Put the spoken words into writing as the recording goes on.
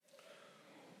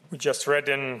We just read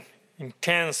an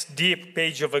intense, deep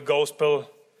page of the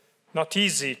gospel, not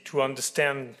easy to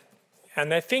understand.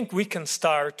 And I think we can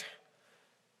start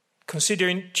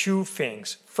considering two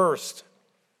things. First,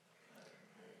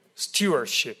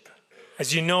 stewardship.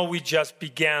 As you know, we just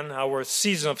began our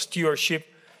season of stewardship,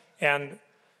 and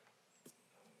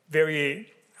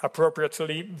very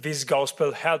appropriately, this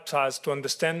gospel helps us to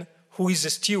understand who is a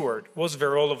steward, what's the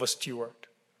role of a steward.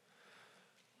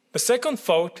 The second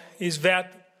thought is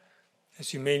that,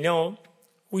 as you may know,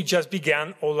 we just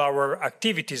began all our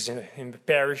activities in the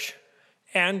parish,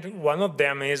 and one of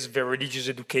them is the religious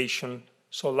education.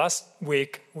 So last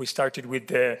week, we started with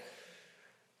the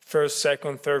first,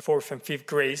 second, third, fourth, and fifth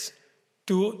grades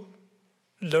to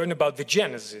learn about the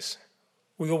Genesis.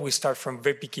 We always start from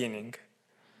the beginning.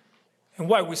 And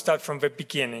why we start from the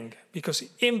beginning? Because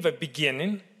in the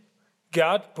beginning,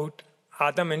 God put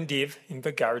Adam and Eve in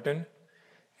the garden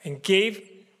and gave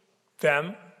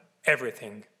them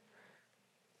everything.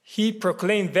 He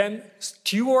proclaimed them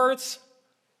stewards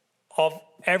of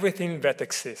everything that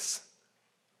exists.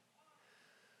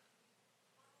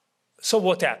 So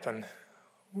what happened?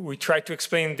 We tried to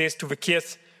explain this to the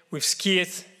kids with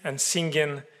skits and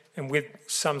singing and with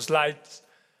some slides.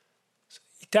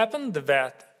 It happened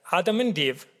that Adam and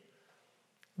Eve,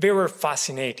 they were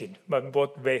fascinated by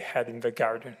what they had in the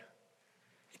garden.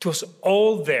 It was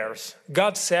all theirs.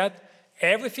 God said,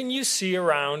 everything you see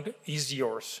around is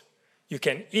yours. You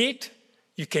can eat,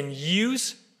 you can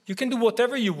use, you can do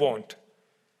whatever you want.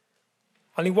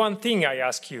 Only one thing I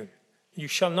ask you, you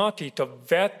shall not eat of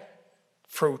that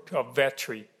fruit of that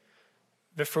tree,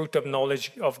 the fruit of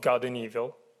knowledge of God and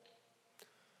evil.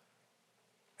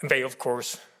 And they, of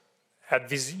course, had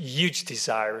this huge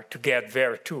desire to get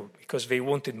there too, because they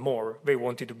wanted more. They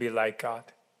wanted to be like God.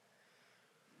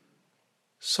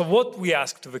 So what we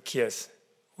ask to the kids,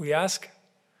 we ask,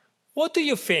 what do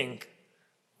you think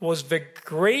was the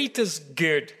greatest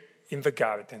good in the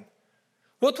garden?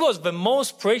 What was the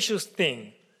most precious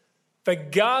thing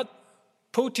that God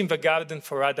put in the garden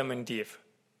for Adam and Eve?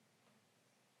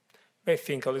 They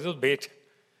think a little bit.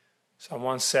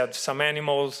 Someone said some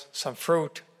animals, some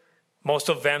fruit. Most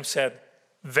of them said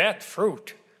that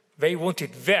fruit. They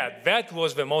wanted that. That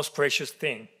was the most precious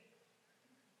thing.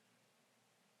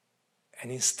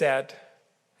 And instead,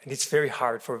 and it's very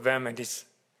hard for them, and it's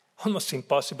almost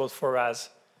impossible for us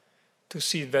to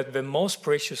see that the most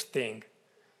precious thing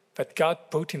that God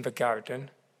put in the garden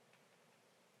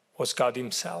was God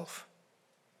himself.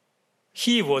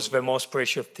 He was the most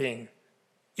precious thing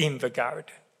in the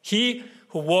garden. He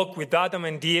who walked with Adam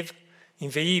and Eve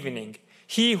in the evening.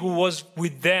 He who was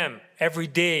with them every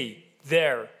day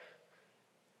there,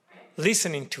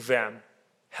 listening to them,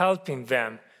 helping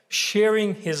them,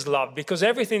 sharing his love. Because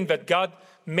everything that God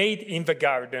made in the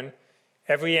garden,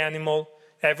 every animal,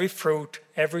 every fruit,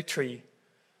 every tree,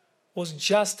 was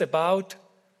just about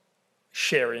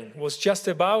sharing, was just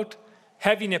about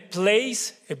having a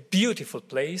place, a beautiful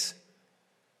place,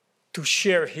 to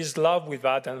share his love with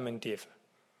Adam and Eve.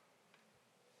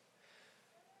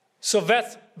 So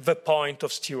that's the point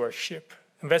of stewardship.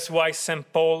 And that's why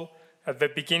St. Paul, at the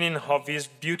beginning of his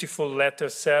beautiful letter,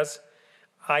 says,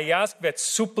 I ask that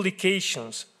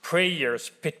supplications, prayers,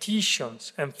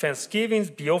 petitions, and thanksgivings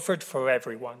be offered for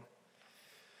everyone.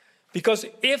 Because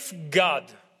if God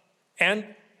and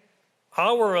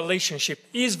our relationship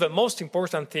is the most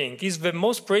important thing, is the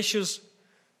most precious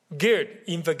good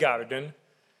in the garden,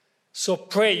 so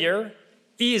prayer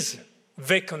is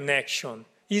the connection,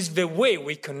 is the way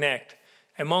we connect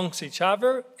amongst each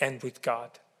other and with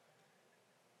God.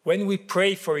 When we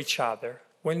pray for each other,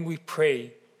 when we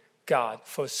pray God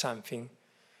for something,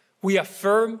 we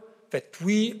affirm that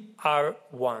we are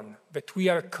one, that we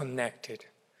are connected,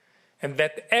 and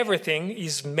that everything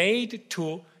is made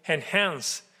to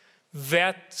enhance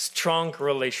that strong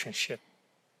relationship.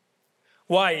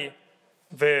 Why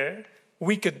the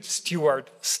wicked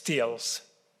steward steals?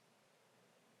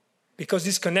 Because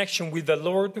his connection with the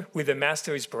Lord, with the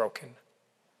Master, is broken.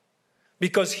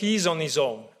 Because he is on his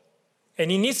own. And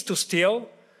he needs to steal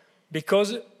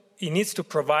because he needs to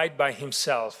provide by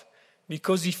himself.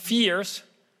 Because he fears,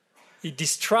 he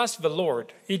distrusts the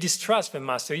Lord, he distrusts the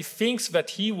Master. He thinks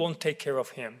that he won't take care of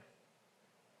him.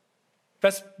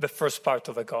 That's the first part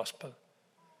of the gospel.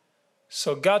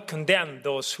 So God condemned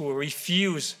those who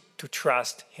refuse to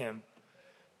trust him,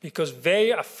 because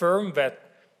they affirm that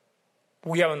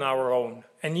we are on our own.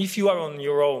 And if you are on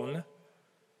your own,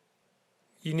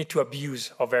 you need to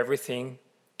abuse of everything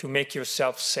to make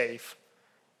yourself safe.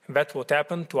 And that's what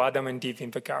happened to Adam and Eve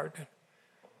in the garden.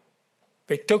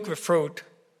 They took the fruit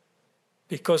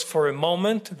because for a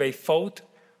moment they thought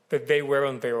that they were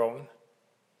on their own,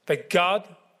 that God,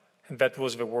 and that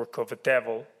was the work of the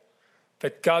devil,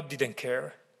 that God didn't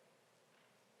care.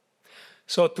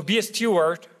 So to be a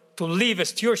steward, to live a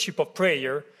stewardship of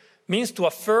prayer, means to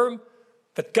affirm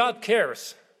that God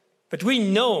cares, that we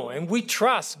know and we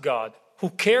trust God who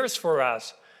cares for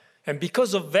us. And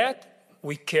because of that,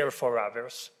 we care for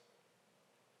others.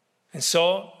 And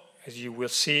so, as you will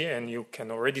see, and you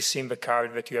can already see in the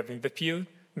card that you have in the pew,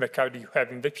 the card you have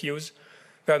in the pews,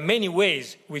 there are many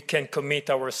ways we can commit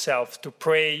ourselves to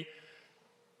pray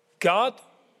God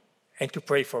and to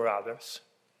pray for others.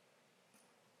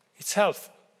 It's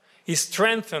helpful. It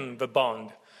strengthens the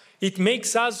bond. It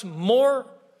makes us more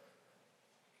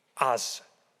us.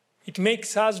 It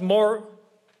makes us more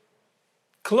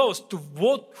close to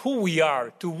who we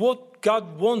are, to what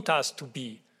God wants us to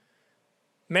be.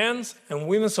 Men and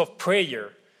women of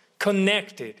prayer,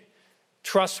 connected,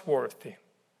 trustworthy.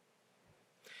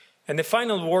 And the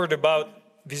final word about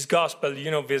this gospel,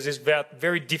 this is that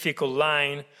very difficult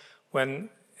line when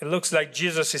it looks like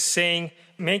Jesus is saying,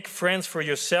 make friends for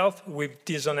yourself with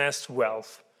dishonest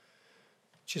wealth,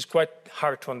 which is quite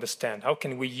hard to understand. How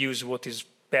can we use what is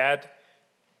bad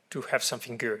to have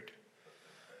something good?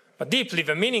 But deeply,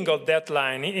 the meaning of that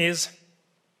line is,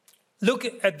 look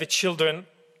at the children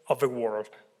of the world.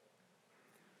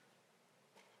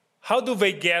 How do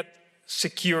they get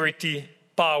security,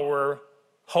 power,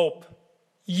 hope,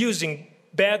 using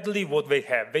badly what they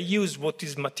have? They use what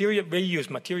is material. They use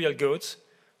material goods,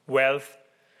 wealth,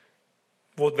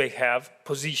 what they have,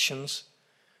 positions,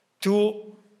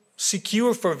 to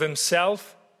secure for themselves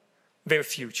their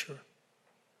future.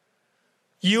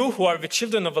 You, who are the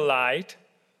children of the light,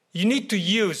 you need to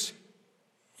use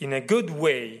in a good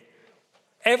way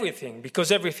everything,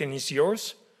 because everything is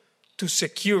yours, to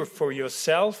secure for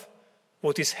yourself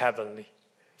what is heavenly.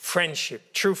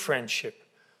 Friendship, true friendship,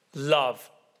 love,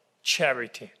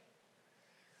 charity.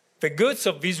 The goods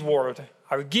of this world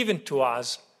are given to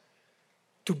us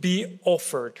to be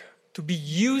offered, to be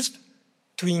used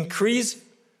to increase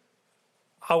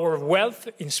our wealth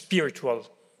in spiritual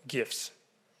gifts.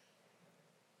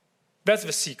 That's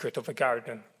the secret of the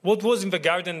garden. What was in the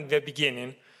garden in the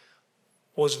beginning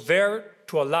was there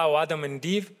to allow Adam and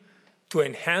Eve to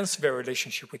enhance their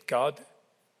relationship with God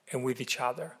and with each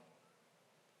other.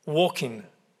 Walking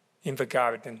in the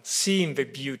garden, seeing the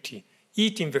beauty,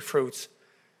 eating the fruits,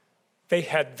 they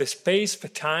had the space, the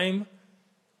time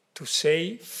to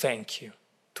say thank you,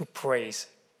 to praise.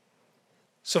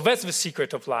 So that's the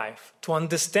secret of life, to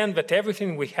understand that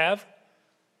everything we have,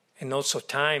 and also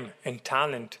time and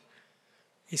talent,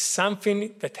 is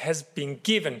something that has been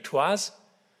given to us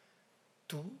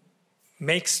to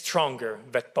make stronger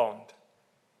that bond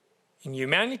in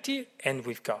humanity and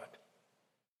with God.